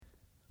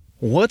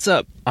What's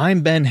up?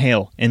 I'm Ben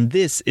Hale, and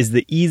this is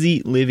the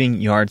Easy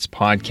Living Yards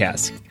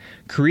podcast.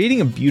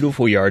 Creating a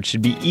beautiful yard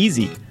should be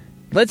easy.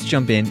 Let's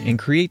jump in and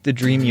create the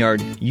dream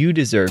yard you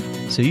deserve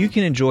so you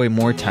can enjoy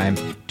more time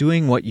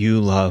doing what you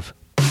love.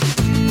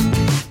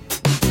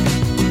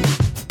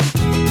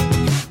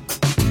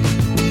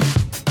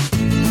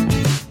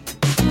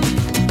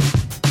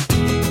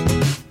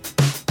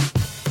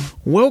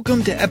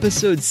 Welcome to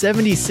episode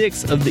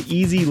 76 of the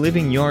Easy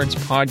Living Yards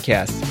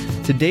podcast.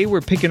 Today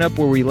we're picking up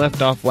where we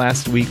left off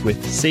last week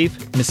with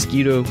safe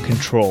mosquito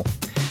control.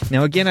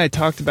 Now again, I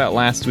talked about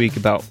last week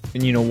about,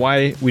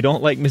 why we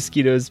don't like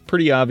mosquitoes.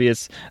 Pretty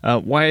obvious.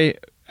 Why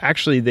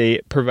actually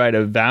they provide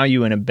a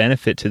value and a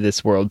benefit to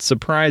this world,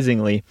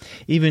 surprisingly,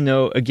 even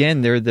though,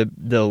 again, they're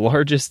the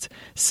largest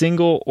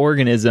single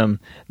organism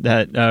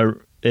that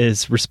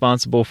is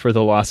responsible for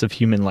the loss of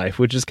human life,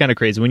 which is kind of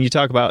crazy when you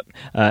talk about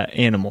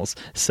animals.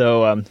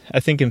 So I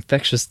think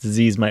infectious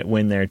disease might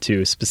win there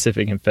too,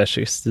 specific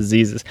infectious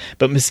diseases.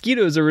 But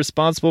mosquitoes are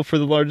responsible for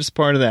the largest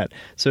part of that.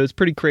 So it's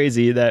pretty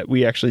crazy that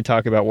we actually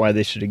talk about why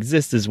they should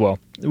exist as well.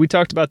 We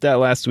talked about that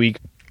last week.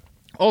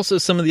 Also,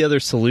 some of the other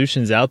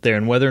solutions out there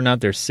and whether or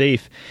not they're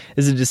safe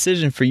is a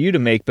decision for you to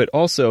make, but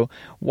also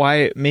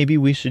why maybe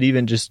we should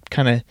even just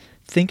kind of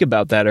think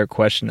about that or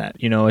question that.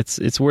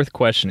 It's worth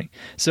questioning.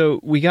 So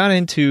we got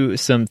into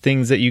some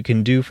things that you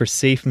can do for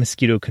safe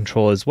mosquito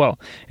control as well.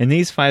 And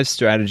these 5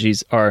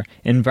 strategies are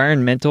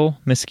environmental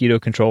mosquito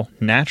control,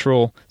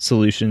 natural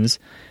solutions,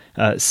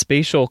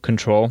 spatial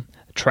control,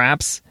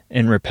 traps,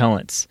 and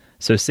repellents.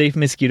 So safe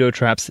mosquito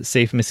traps,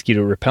 safe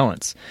mosquito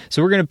repellents.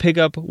 So we're going to pick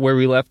up where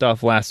we left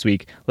off last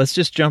week. Let's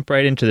just jump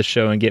right into the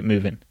show and get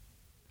moving.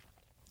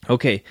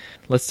 Okay,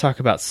 let's talk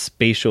about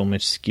spatial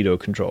mosquito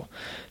control.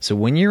 So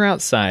when you're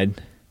outside,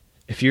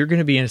 if you're going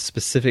to be in a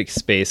specific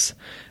space,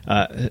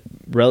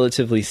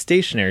 relatively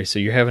stationary, so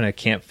you're having a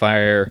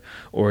campfire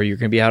or you're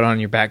going to be out on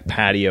your back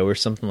patio or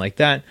something like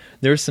that,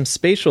 there are some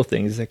spatial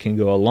things that can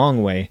go a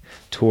long way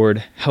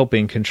toward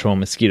helping control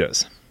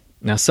mosquitoes.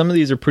 Now, some of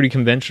these are pretty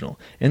conventional,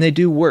 and they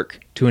do work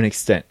to an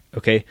extent,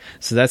 okay?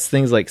 So that's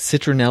things like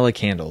citronella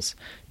candles,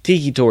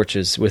 tiki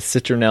torches with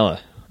citronella,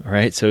 all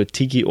right? So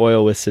tiki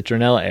oil with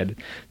citronella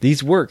added.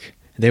 These work.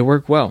 They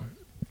work well.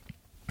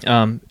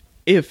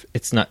 If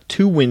it's not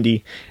too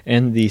windy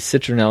and the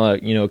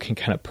citronella, can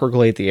kind of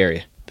percolate the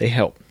area, they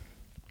help.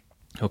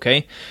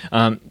 Okay?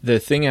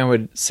 The thing I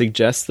would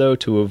suggest, though,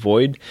 to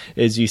avoid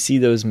is you see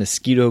those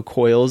mosquito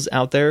coils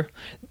out there.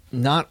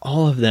 Not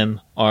all of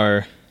them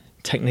are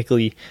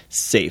technically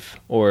safe,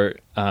 or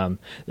a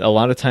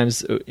lot of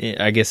times,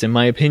 I guess in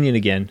my opinion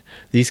again,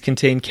 these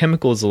contain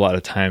chemicals a lot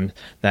of times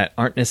that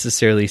aren't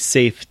necessarily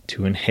safe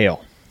to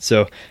inhale.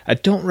 So I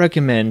don't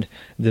recommend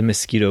the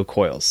mosquito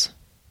coils.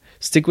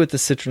 Stick with the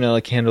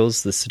citronella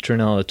candles, the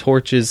citronella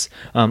torches.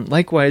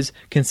 Likewise,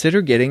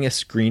 consider getting a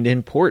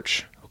screened-in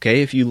porch.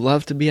 Okay, if you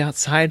love to be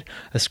outside,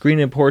 a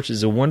screened-in porch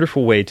is a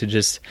wonderful way to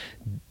just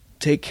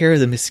take care of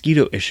the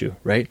mosquito issue,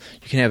 right?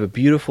 You can have a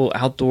beautiful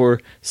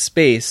outdoor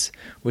space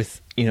with,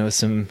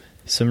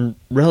 some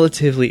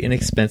relatively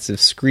inexpensive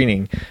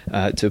screening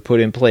to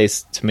put in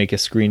place to make a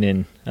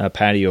screen-in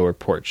patio or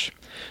porch.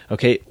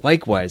 Okay,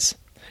 likewise,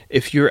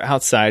 if you're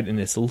outside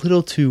and it's a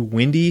little too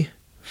windy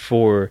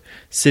for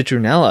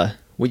citronella,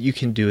 what you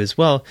can do as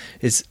well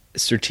is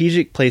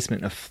strategic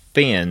placement of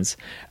fans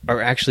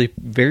are actually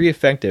very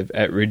effective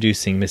at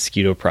reducing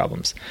mosquito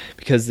problems,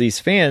 because these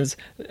fans,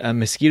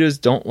 mosquitoes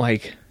don't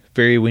like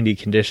very windy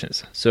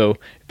conditions. So it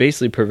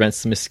basically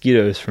prevents the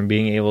mosquitoes from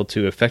being able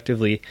to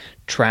effectively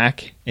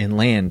track and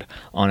land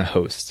on a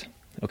host.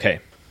 Okay,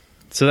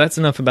 so that's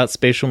enough about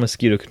spatial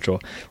mosquito control.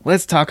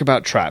 Let's talk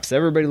about traps.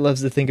 Everybody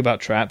loves to think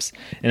about traps,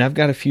 and I've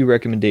got a few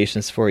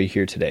recommendations for you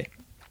here today.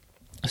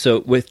 So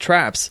with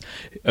traps,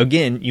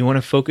 again, you want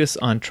to focus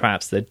on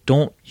traps that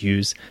don't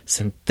use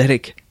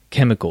synthetic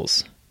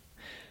chemicals.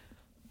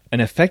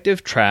 An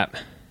effective trap,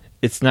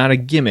 it's not a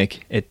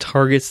gimmick. It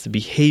targets the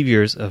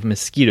behaviors of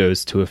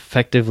mosquitoes to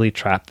effectively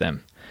trap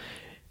them.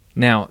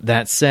 Now,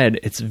 that said,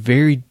 it's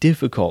very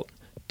difficult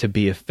to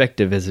be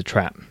effective as a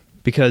trap,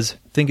 because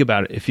think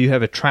about it. If you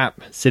have a trap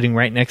sitting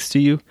right next to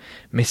you,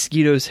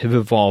 mosquitoes have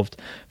evolved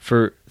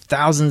for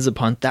thousands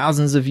upon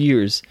thousands of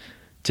years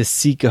to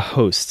seek a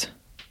host.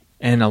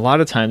 And a lot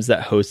of times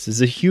that host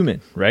is a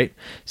human, right?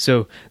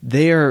 So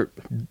they are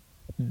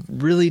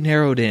really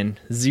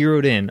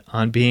zeroed in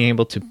on being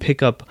able to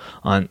pick up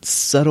on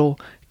subtle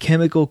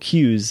chemical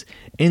cues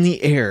in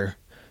the air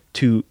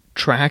to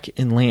track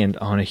and land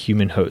on a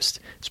human host.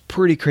 It's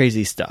pretty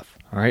crazy stuff,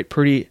 all right?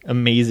 Pretty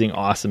amazing,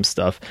 awesome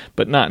stuff,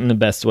 but not in the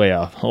best way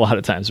a lot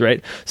of times,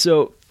 right?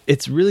 So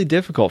it's really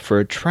difficult for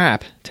a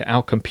trap to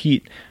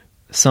outcompete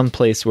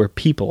someplace where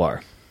people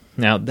are.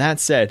 Now, that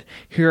said,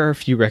 here are a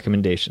few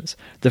recommendations.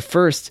 The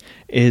first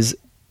is,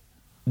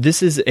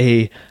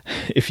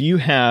 if you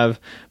have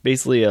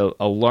basically a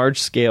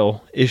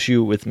large-scale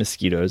issue with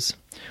mosquitoes,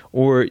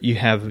 or you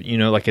have,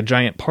 like a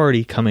giant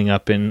party coming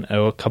up in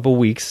a couple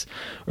weeks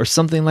or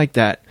something like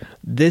that,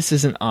 this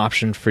is an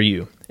option for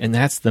you, and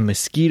that's the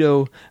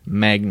mosquito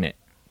magnet.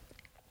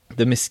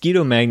 The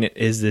mosquito magnet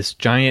is this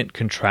giant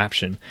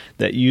contraption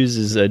that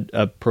uses a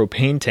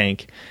propane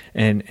tank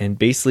and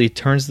basically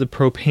turns the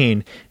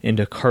propane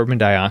into carbon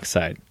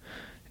dioxide.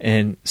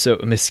 And so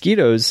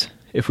mosquitoes,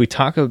 if we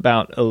talk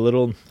about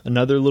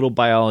another little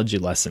biology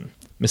lesson,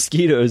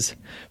 mosquitoes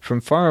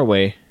from far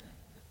away,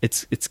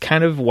 it's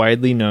kind of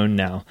widely known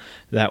now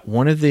that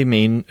one of the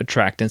main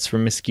attractants for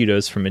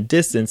mosquitoes from a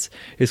distance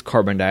is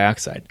carbon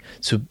dioxide.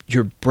 So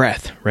your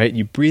breath, right?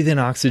 You breathe in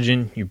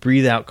oxygen, you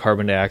breathe out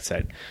carbon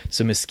dioxide.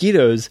 So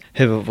mosquitoes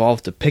have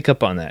evolved to pick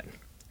up on that.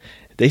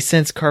 They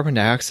sense carbon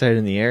dioxide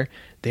in the air.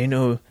 They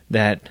know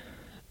that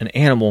an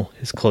animal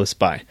is close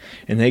by,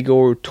 and they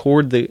go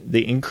toward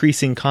the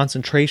increasing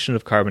concentration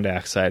of carbon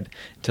dioxide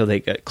until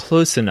they get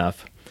close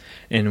enough.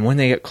 And when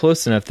they get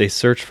close enough, they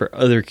search for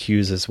other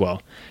cues as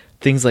well.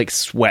 Things like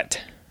sweat,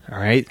 all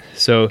right?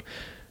 So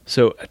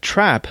a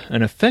trap,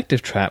 an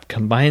effective trap,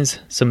 combines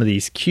some of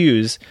these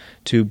cues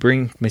to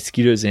bring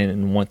mosquitoes in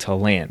and want to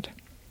land.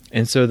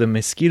 And so the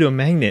mosquito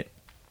magnet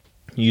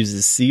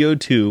uses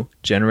CO2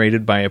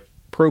 generated by a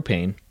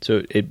propane.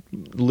 So it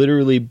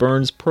literally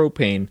burns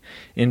propane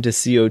into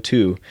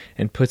CO2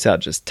 and puts out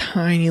just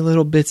tiny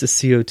little bits of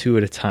CO2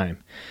 at a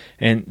time.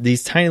 And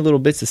these tiny little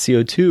bits of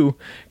CO2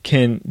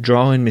 can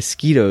draw in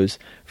mosquitoes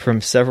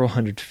from several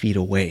hundred feet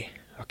away.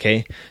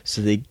 Okay,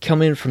 so they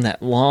come in from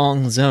that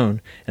long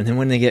zone, and then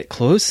when they get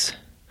close,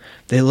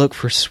 they look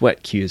for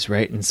sweat cues,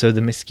 right? And so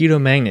the mosquito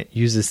magnet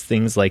uses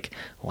things like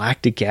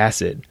lactic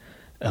acid,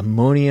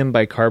 ammonium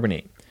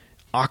bicarbonate,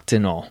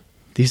 octanol.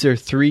 These are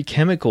three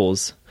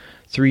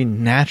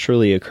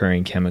naturally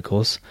occurring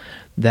chemicals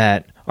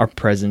that are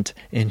present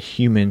in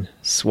human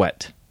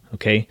sweat.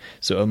 Okay,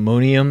 so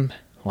ammonium,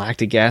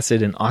 lactic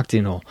acid, and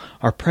octanol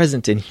are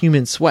present in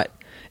human sweat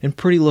in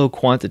pretty low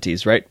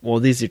quantities, right? Well,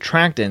 these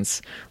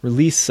attractants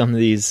release some of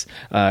these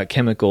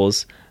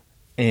chemicals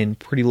in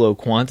pretty low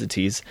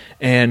quantities,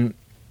 and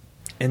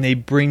they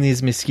bring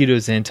these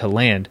mosquitoes in to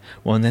land.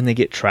 Well, and then they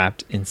get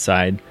trapped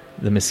inside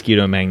the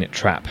mosquito magnet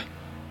trap.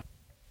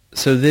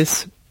 So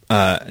this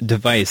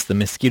device, the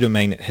mosquito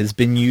magnet, has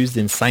been used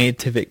in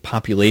scientific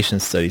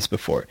population studies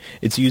before.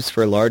 It's used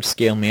for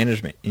large-scale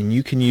management, and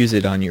you can use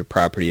it on your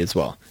property as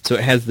well. So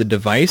it has the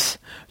device.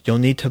 You'll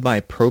need to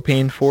buy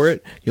propane for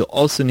it. You'll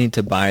also need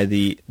to buy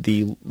the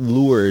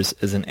lures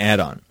as an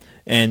add-on.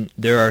 And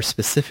there are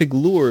specific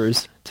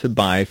lures to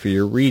buy for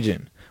your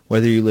region.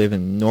 Whether you live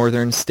in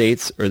northern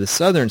states or the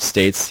southern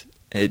states,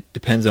 it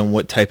depends on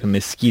what type of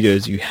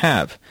mosquitoes you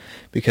have,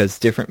 because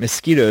different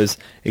mosquitoes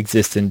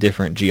exist in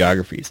different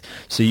geographies.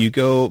 So you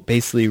go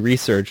basically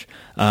research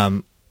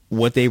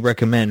what they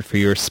recommend for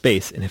your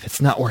space, and if it's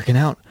not working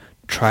out,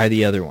 try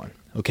the other one.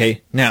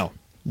 Okay? Now,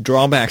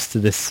 drawbacks to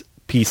this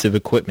piece of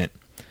equipment.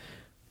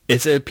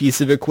 It's a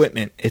piece of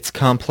equipment. It's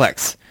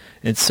complex,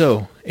 and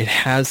so it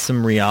has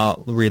some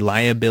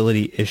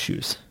reliability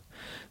issues.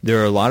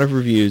 There are a lot of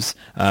reviews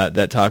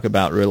that talk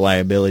about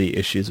reliability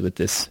issues with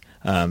this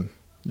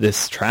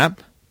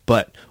trap,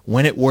 but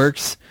when it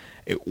works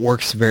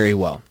very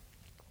well.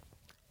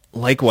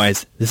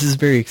 Likewise, this is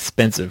very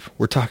expensive.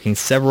 We're talking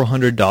several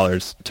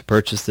 $100s to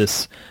purchase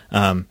this,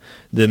 the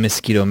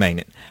mosquito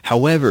magnet.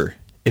 However,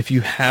 if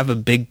you have a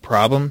big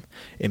problem,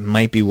 it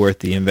might be worth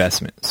the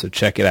investment. So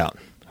check it out.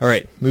 All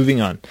right,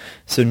 moving on.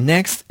 So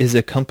next is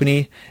a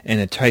company and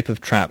a type of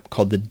trap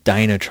called the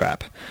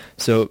Dynatrap.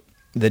 So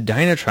the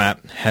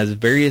Dynatrap has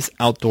various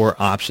outdoor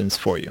options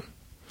for you.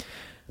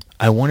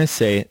 I want to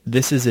say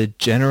this is a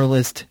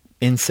generalist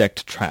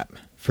insect trap.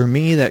 For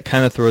me, that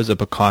kind of throws up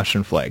a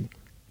caution flag.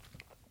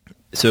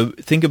 So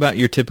think about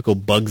your typical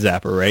bug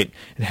zapper, right?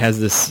 It has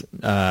this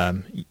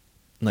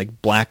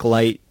like black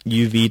light,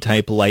 UV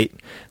type light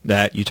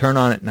that you turn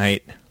on at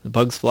night. The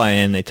bugs fly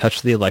in, they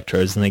touch the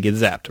electrodes, and they get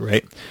zapped,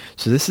 right?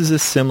 So this is a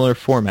similar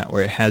format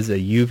where it has a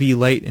UV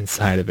light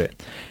inside of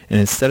it. And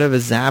instead of a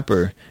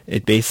zapper,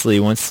 it basically,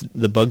 once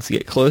the bugs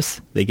get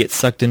close, they get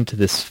sucked into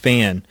this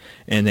fan,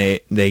 and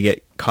they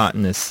get caught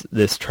in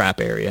this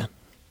trap area.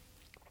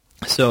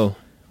 So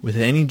with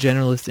any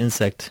generalist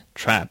insect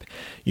trap,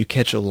 you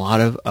catch a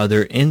lot of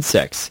other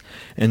insects.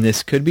 And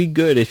this could be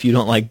good if you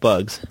don't like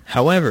bugs.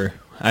 However,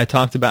 I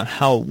talked about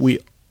how we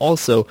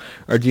also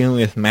are dealing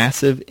with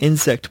massive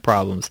insect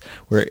problems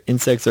where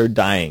insects are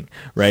dying,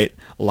 right?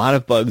 A lot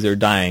of bugs are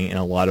dying in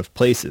a lot of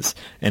places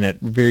and at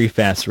very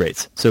fast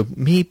rates. So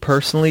me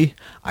personally,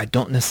 I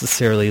don't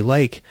necessarily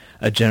like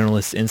a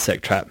generalist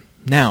insect trap.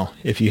 Now,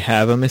 if you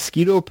have a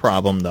mosquito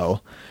problem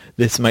though,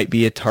 this might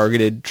be a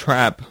targeted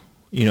trap,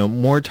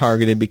 more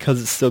targeted because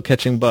it's still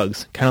catching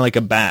bugs, kind of like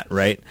a bat,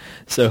 right?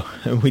 So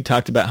we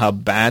talked about how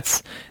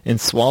bats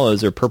and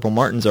swallows or purple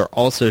martins are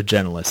also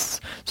generalists.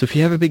 So if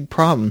you have a big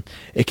problem,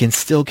 it can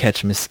still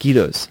catch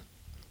mosquitoes.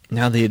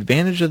 Now the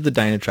advantage of the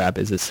Dynatrap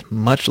is it's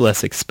much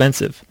less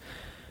expensive.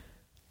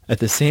 At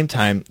the same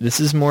time, this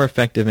is more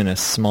effective in a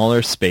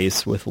smaller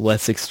space with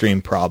less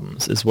extreme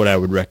problems, is what I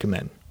would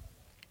recommend.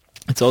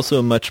 It's also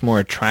a much more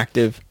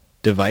attractive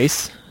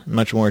device,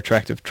 much more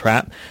attractive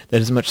trap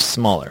that is much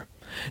smaller.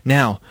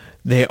 Now,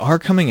 they are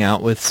coming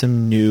out with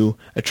some new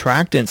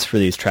attractants for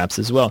these traps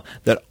as well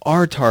that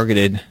are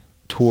targeted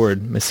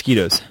toward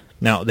mosquitoes.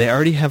 Now, they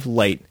already have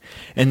light,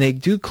 and they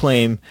do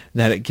claim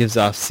that it gives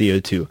off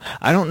CO2.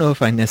 I don't know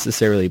if I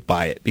necessarily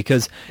buy it,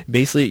 because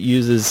basically it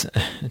uses,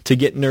 to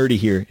get nerdy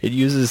here, it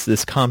uses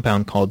this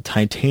compound called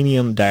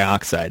titanium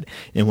dioxide.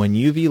 And when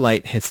UV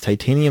light hits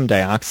titanium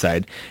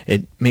dioxide,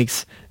 it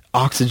makes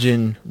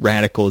oxygen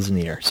radicals in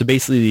the air. So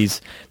basically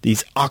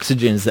these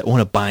oxygens that want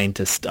to bind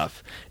to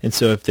stuff. And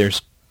so if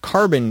there's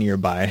carbon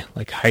nearby,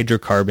 like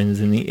hydrocarbons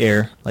in the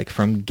air, like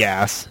from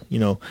gas,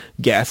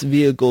 gas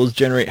vehicles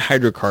generate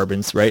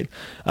hydrocarbons, right?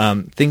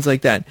 Things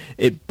like that.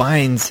 It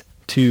binds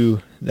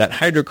to that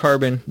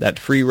hydrocarbon, that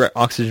free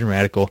oxygen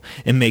radical,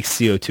 and makes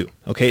CO2.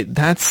 Okay,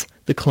 that's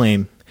the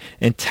claim.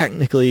 And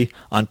technically,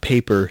 on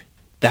paper,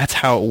 that's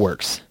how it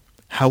works.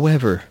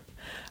 However,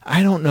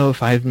 I don't know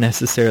if I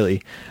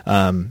necessarily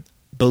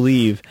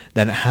believe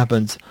that it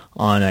happens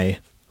on a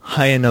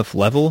high enough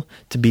level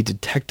to be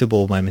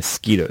detectable by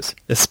mosquitoes,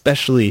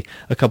 especially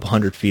a couple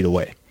 100 feet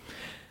away.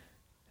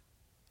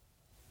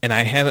 And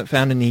I haven't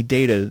found any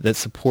data that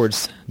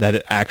supports that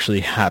it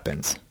actually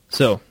happens.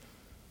 So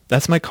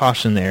that's my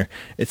caution there.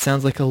 It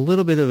sounds like a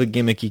little bit of a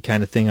gimmicky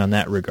kind of thing on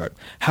that regard.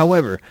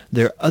 However,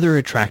 there are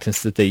other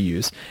attractants that they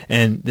use,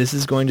 and this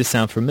is going to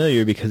sound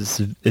familiar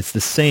because it's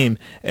the same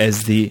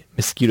as the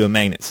mosquito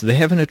magnet. So they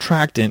have an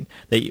attractant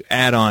that you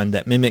add on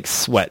that mimics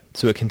sweat.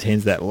 So it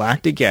contains that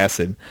lactic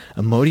acid,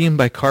 ammonium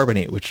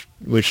bicarbonate,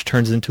 which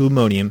turns into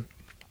ammonium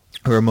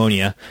or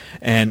ammonia,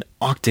 and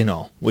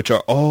octanol, which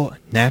are all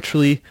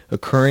naturally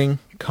occurring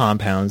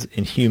compounds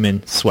in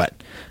human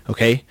sweat.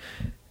 Okay?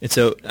 And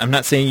so I'm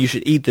not saying you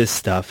should eat this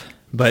stuff,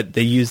 but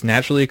they use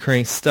naturally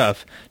occurring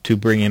stuff to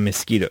bring in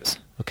mosquitoes.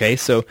 Okay,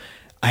 so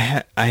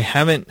I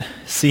haven't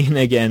seen,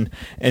 again,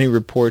 any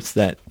reports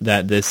that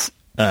this,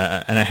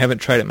 and I haven't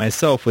tried it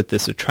myself with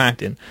this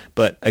attractant,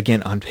 but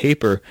again, on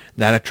paper,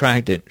 that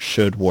attractant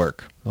should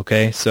work.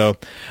 Okay, so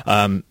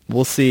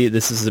we'll see.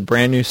 This is the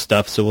brand new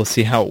stuff, so we'll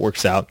see how it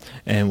works out,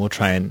 and we'll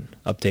try and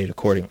update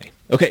accordingly.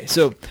 Okay,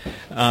 so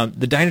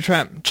the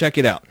Dynatrap, check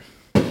it out.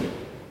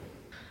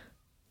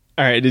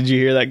 All right, did you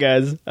hear that,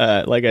 guys?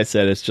 Like I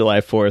said, it's July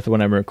 4th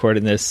when I'm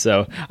recording this,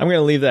 so I'm going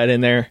to leave that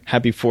in there.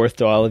 Happy 4th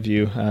to all of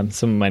you.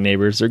 Some of my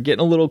neighbors are getting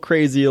a little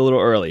crazy a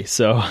little early,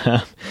 so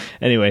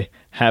anyway,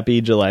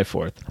 happy July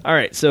 4th. All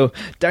right, so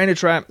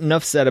Dynatrap,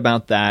 enough said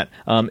about that.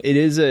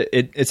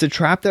 It's a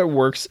trap that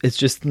works. It's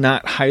just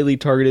not highly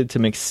targeted to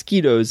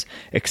mosquitoes,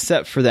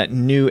 except for that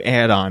new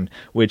add-on,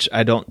 which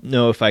I don't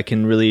know if I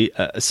can really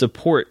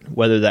support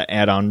whether that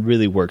add-on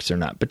really works or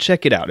not. But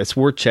check it out. It's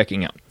worth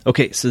checking out.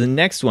 Okay, so the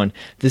next one,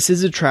 this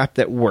is a trap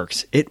that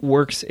works. It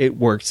works.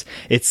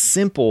 It's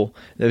simple,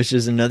 which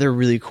is another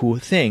really cool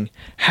thing.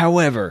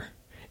 However,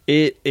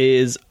 it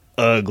is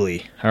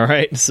ugly. All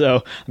right,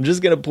 so I'm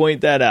just going to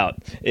point that out.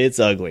 It's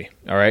ugly.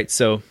 All right,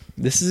 so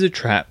this is a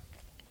trap.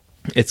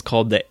 It's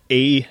called the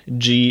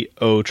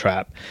AGO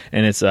trap,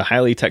 and it's a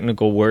highly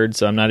technical word,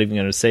 so I'm not even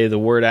going to say the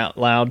word out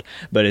loud,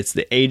 but it's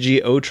the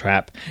AGO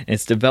trap, and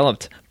it's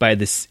developed by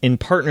this in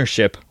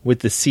partnership with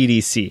the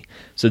CDC.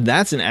 So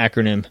that's an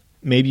acronym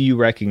maybe you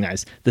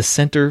recognize, the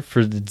Center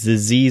for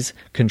Disease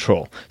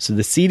Control. So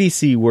the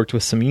CDC worked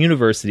with some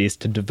universities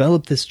to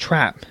develop this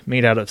trap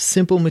made out of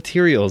simple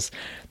materials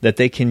that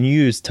they can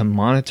use to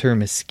monitor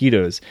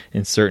mosquitoes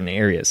in certain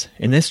areas.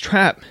 And this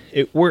trap,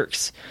 it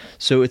works.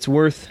 So it's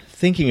worth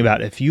thinking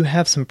about. If you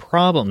have some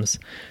problems,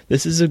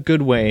 this is a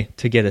good way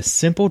to get a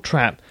simple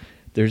trap.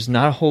 There's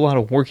not a whole lot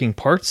of working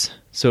parts,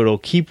 so it'll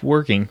keep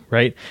working,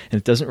 right? And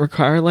it doesn't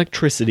require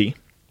electricity.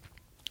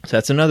 So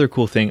that's another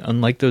cool thing,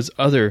 unlike those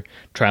other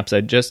traps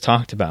I just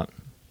talked about.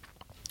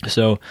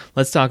 So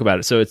let's talk about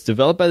it. So it's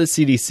developed by the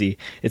CDC.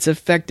 It's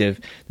effective.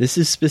 This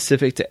is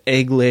specific to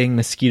egg-laying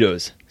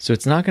mosquitoes. So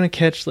it's not going to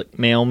catch like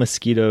male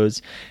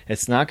mosquitoes.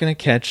 It's not going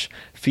to catch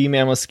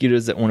female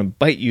mosquitoes that want to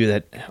bite you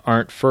that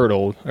aren't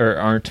fertile or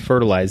aren't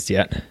fertilized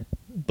yet.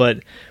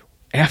 But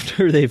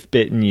after they've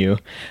bitten you,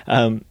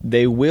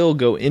 they will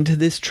go into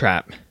this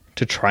trap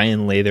to try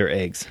and lay their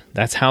eggs.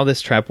 That's how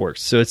this trap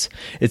works. So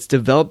it's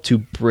developed to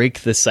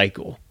break the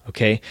cycle,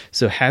 okay?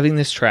 So having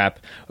this trap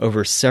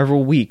over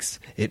several weeks,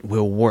 it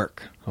will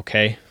work,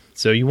 okay?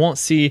 So you won't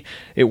see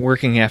it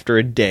working after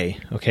a day,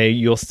 okay?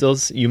 You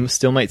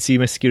still might see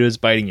mosquitoes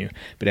biting you,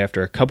 but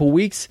after a couple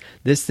weeks,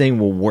 this thing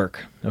will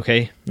work,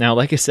 okay? Now,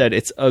 like I said,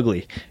 it's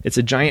ugly. It's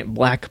a giant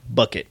black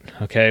bucket,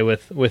 okay,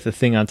 with a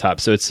thing on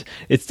top. So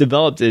it's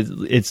developed.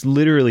 It's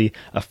literally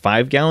a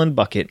 5-gallon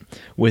bucket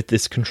with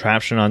this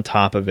contraption on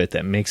top of it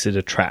that makes it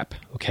a trap,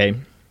 okay?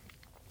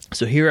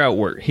 So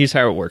here's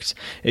how it works.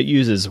 It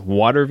uses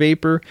water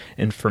vapor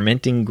and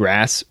fermenting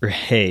grass or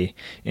hay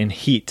and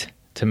heat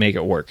to make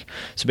it work.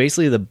 So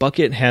basically the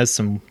bucket has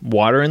some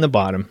water in the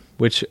bottom,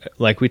 which,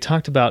 like we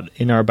talked about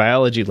in our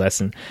biology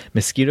lesson,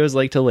 mosquitoes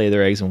like to lay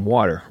their eggs in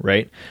water,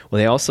 right? Well,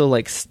 they also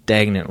like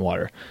stagnant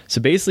water. So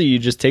basically you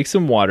just take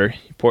some water,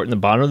 you pour it in the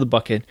bottom of the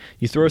bucket,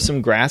 you throw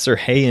some grass or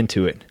hay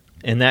into it,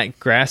 and that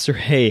grass or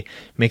hay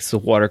makes the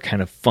water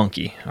kind of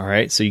funky, all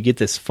right? So you get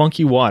this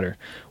funky water.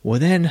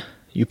 Well, then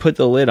you put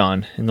the lid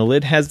on, and the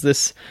lid has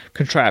this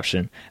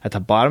contraption. At the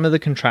bottom of the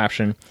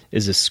contraption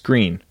is a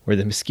screen where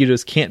the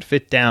mosquitoes can't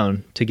fit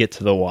down to get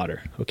to the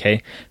water,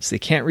 okay? So they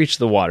can't reach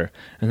the water.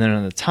 And then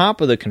on the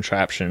top of the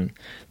contraption,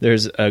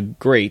 there's a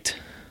grate,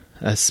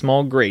 a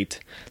small grate,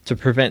 to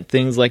prevent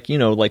things like,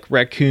 like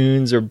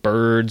raccoons or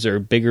birds or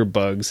bigger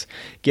bugs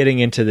getting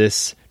into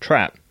this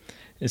trap.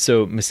 And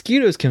so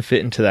mosquitoes can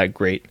fit into that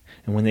grate,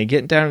 and when they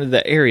get down to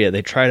the area,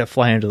 they try to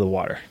fly into the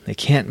water. They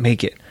can't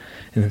make it.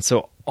 And then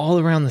so all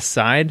around the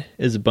side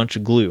is a bunch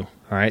of glue,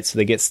 all right? So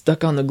they get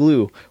stuck on the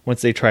glue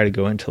once they try to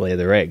go in to lay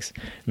their eggs.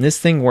 And this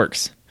thing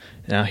works.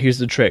 Now, here's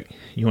the trick.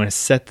 You want to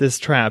set this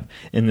trap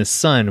in the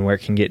sun where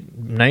it can get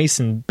nice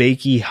and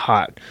bakey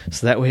hot,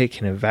 so that way it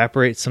can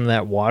evaporate some of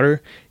that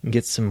water and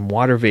get some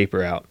water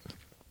vapor out.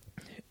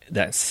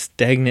 That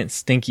stagnant,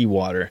 stinky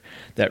water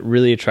that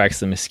really attracts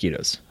the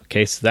mosquitoes.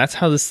 Okay, so that's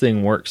how this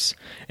thing works,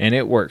 and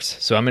it works.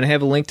 So I'm going to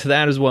have a link to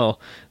that as well.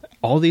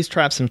 All these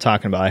traps I'm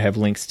talking about, I have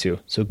links to.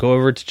 So go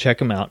over to check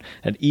them out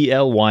at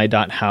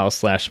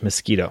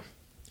ely.how/mosquito.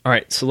 All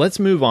right, so let's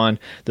move on.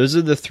 Those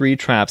are the 3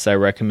 traps I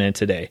recommend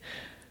today.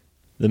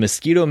 The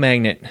mosquito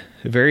magnet,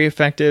 very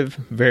effective,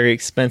 very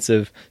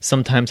expensive,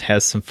 sometimes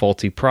has some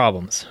faulty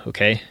problems,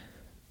 okay?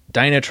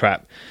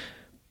 Dynatrap,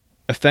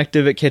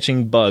 effective at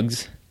catching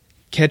bugs,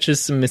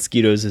 catches some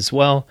mosquitoes as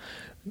well.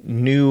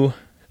 New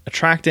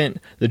attractant,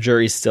 the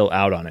jury's still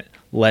out on it.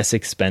 Less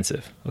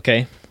expensive,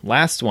 okay?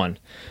 Last one,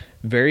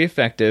 very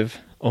effective,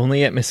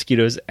 only at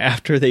mosquitoes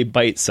after they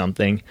bite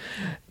something,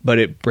 but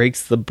it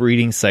breaks the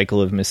breeding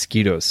cycle of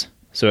mosquitoes.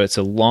 So it's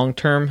a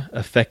long-term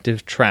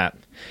effective trap.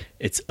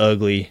 It's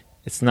ugly.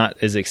 It's not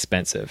as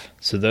expensive.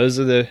 So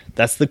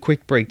that's the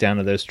quick breakdown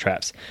of those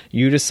traps.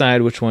 You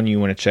decide which one you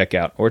want to check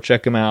out, or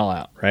check them all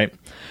out, right?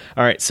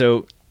 All right,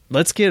 so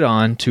let's get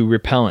on to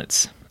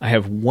repellents. I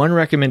have one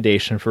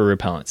recommendation for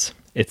repellents.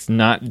 It's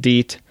not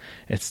DEET.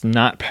 It's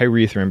not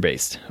pyrethrin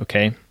based,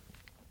 okay?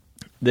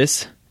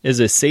 This is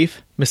a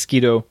safe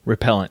mosquito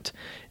repellent.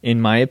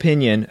 In my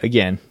opinion,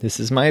 again, this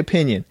is my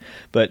opinion,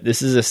 but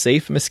this is a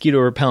safe mosquito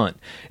repellent,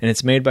 and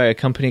it's made by a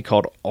company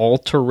called All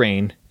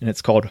Terrain, and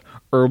it's called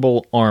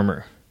Herbal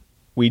Armor.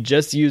 We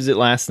just used it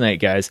last night,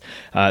 guys.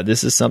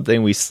 This is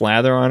something we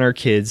slather on our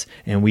kids,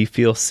 and we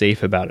feel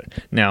safe about it.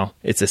 Now,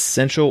 it's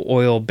essential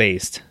oil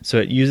based, so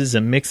it uses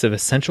a mix of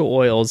essential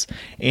oils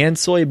and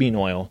soybean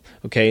oil,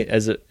 okay,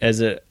 as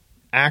a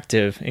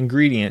active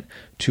ingredient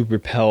to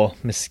repel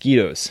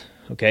mosquitoes,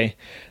 okay?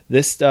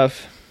 This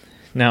stuff,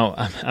 now,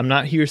 I'm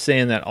not here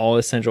saying that all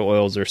essential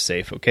oils are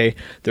safe, okay?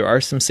 There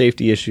are some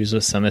safety issues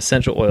with some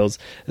essential oils,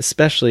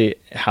 especially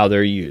how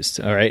they're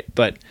used, all right?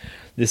 But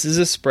this is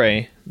a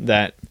spray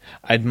that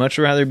I'd much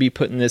rather be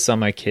putting this on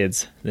my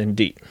kids than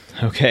DEET,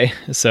 okay?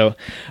 So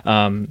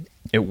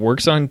it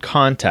works on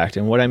contact,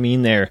 and what I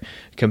mean there,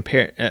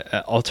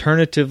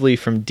 alternatively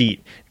from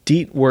DEET,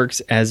 DEET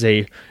works as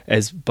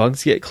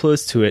bugs get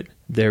close to it,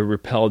 they're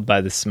repelled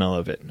by the smell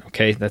of it,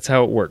 okay? That's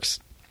how it works.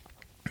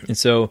 And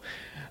so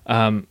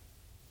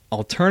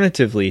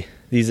alternatively,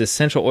 these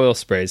essential oil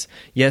sprays,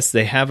 yes,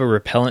 they have a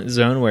repellent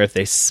zone where if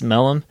they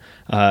smell them,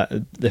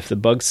 if the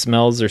bug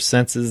smells or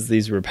senses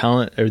these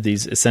repellent or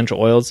these essential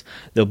oils,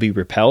 they'll be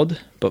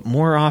repelled. But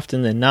more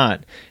often than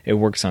not, it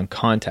works on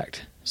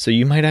contact. So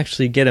you might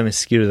actually get a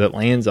mosquito that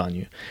lands on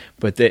you,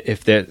 but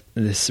if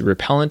this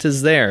repellent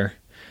is there,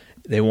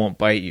 they won't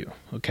bite you.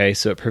 Okay,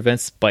 so it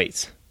prevents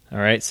bites. All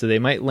right, so they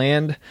might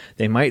land,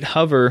 they might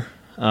hover,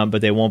 but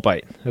they won't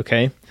bite.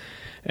 Okay,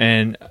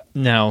 and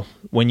now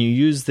when you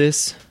use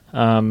this,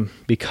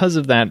 because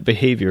of that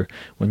behavior,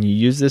 when you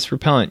use this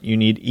repellent, you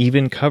need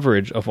even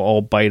coverage of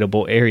all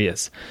biteable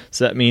areas.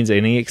 So that means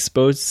any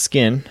exposed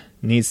skin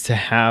needs to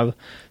have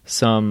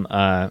some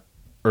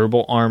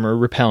Herbal Armor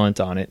repellent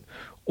on it,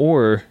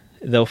 or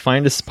they'll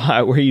find a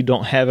spot where you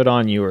don't have it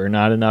on you or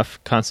not enough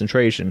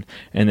concentration,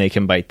 and they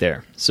can bite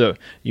there. So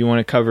you want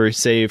to cover,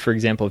 say, for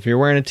example, if you're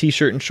wearing a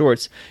t-shirt and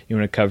shorts, you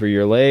want to cover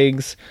your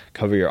legs,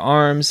 cover your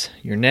arms,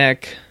 your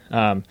neck,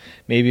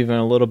 maybe even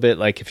a little bit,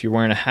 like if you're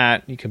wearing a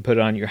hat, you can put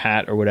it on your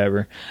hat or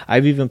whatever.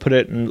 I've even put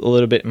it a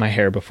little bit in my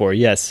hair before.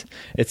 Yes,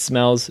 it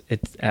smells, I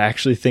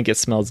actually think it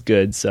smells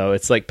good. So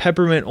it's like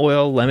peppermint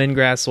oil,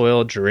 lemongrass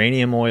oil,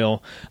 geranium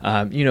oil.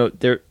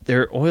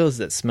 They're oils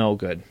that smell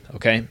good,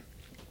 okay?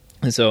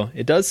 And so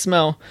it does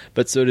smell,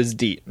 but so does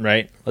DEET,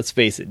 right? Let's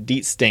face it,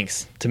 DEET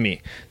stinks to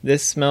me.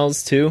 This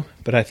smells too,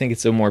 but I think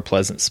it's a more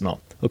pleasant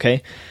smell.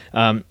 Okay.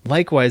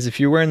 Likewise, if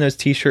you're wearing those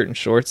t-shirt and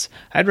shorts,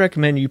 I'd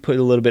recommend you put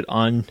a little bit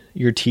on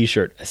your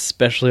t-shirt,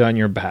 especially on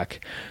your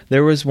back.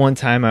 There was one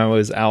time I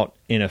was out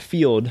in a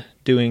field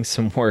doing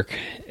some work,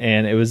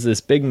 and it was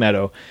this big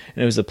meadow,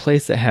 and it was a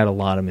place that had a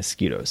lot of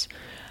mosquitoes.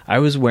 I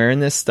was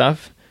wearing this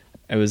stuff.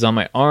 It was on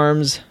my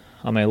arms,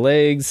 on my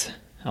legs,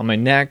 on my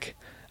neck.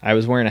 I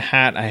was wearing a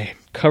hat. I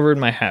covered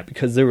my hat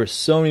because there were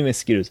so many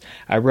mosquitoes.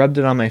 I rubbed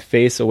it on my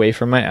face away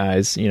from my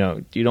eyes. You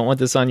don't want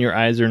this on your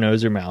eyes or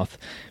nose or mouth.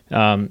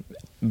 And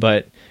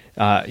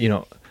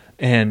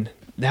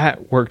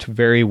that worked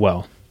very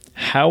well.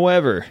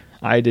 However,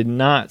 I did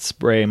not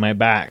spray my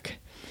back.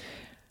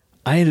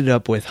 I ended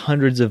up with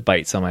hundreds of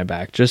bites on my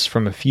back just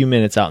from a few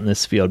minutes out in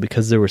this field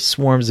because there were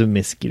swarms of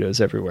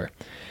mosquitoes everywhere.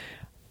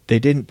 They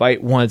didn't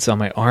bite once on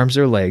my arms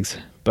or legs,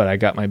 but I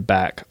got my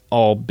back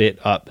all bit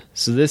up.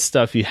 So this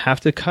stuff you have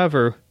to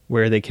cover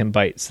where they can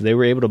bite. So they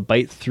were able to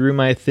bite through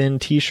my thin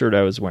t-shirt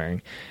I was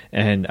wearing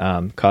and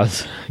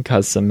cause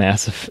some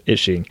massive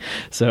itching.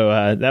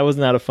 So that was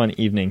not a fun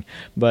evening.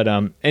 But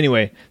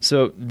anyway,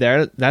 so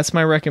that's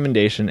my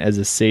recommendation as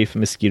a safe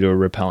mosquito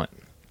repellent.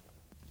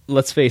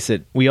 Let's face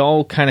it, we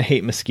all kind of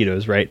hate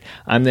mosquitoes, right?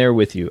 I'm there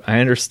with you. I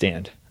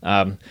understand.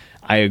 I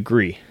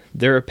agree.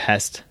 They're a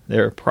pest.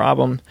 They're a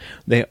problem.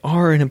 They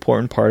are an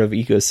important part of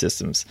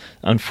ecosystems,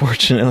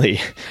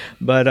 unfortunately.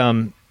 But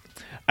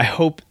I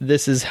hope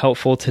this is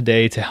helpful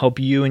today to help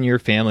you and your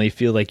family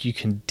feel like you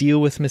can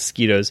deal with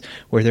mosquitoes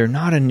where they're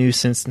not a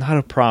nuisance, not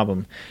a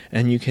problem,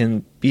 and you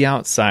can be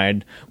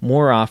outside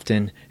more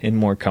often and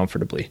more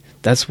comfortably.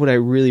 That's what I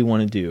really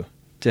want to do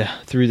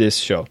through this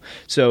show.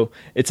 So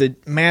it's a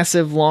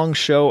massive, long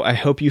show. I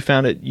hope you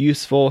found it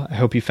useful. I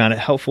hope you found it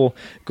helpful.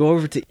 Go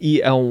over to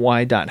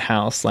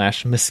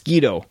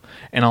ely.how/mosquito,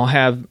 and I'll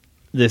have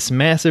this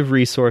massive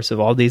resource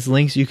of all these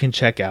links you can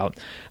check out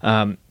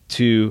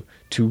to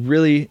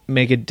really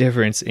make a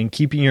difference in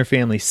keeping your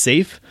family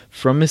safe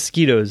from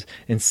mosquitoes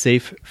and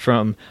safe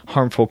from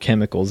harmful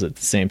chemicals at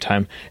the same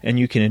time. And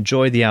you can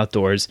enjoy the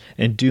outdoors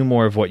and do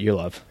more of what you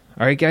love.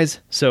 All right, guys.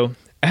 So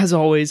as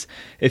always,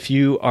 if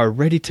you are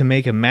ready to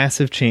make a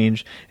massive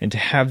change and to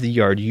have the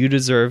yard you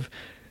deserve,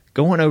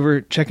 go on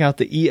over, check out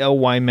the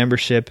ELY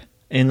membership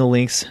in the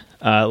links.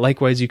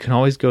 Likewise, you can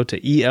always go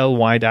to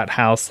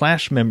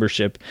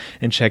ely.how/membership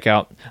and check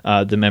out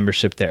the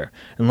membership there.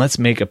 And let's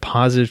make a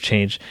positive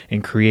change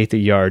and create the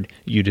yard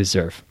you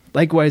deserve.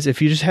 Likewise,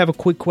 if you just have a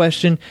quick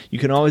question, you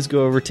can always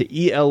go over to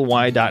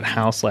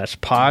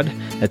ely.how/pod.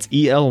 That's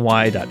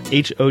ely.how/pod.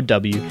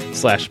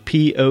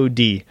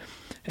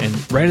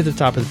 And right at the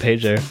top of the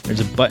page there's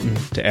a button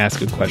to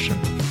ask a question.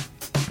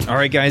 All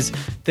right, guys,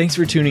 thanks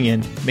for tuning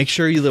in. Make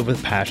sure you live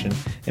with passion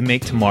and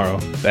make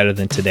tomorrow better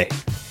than today.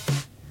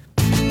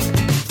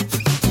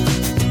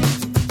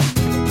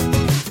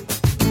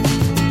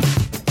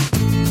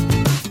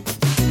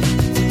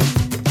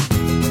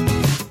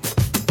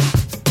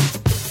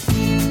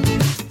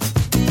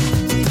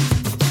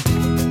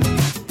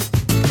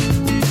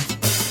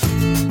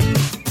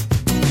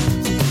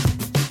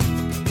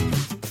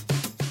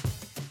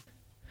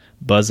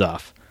 Buzz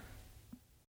off.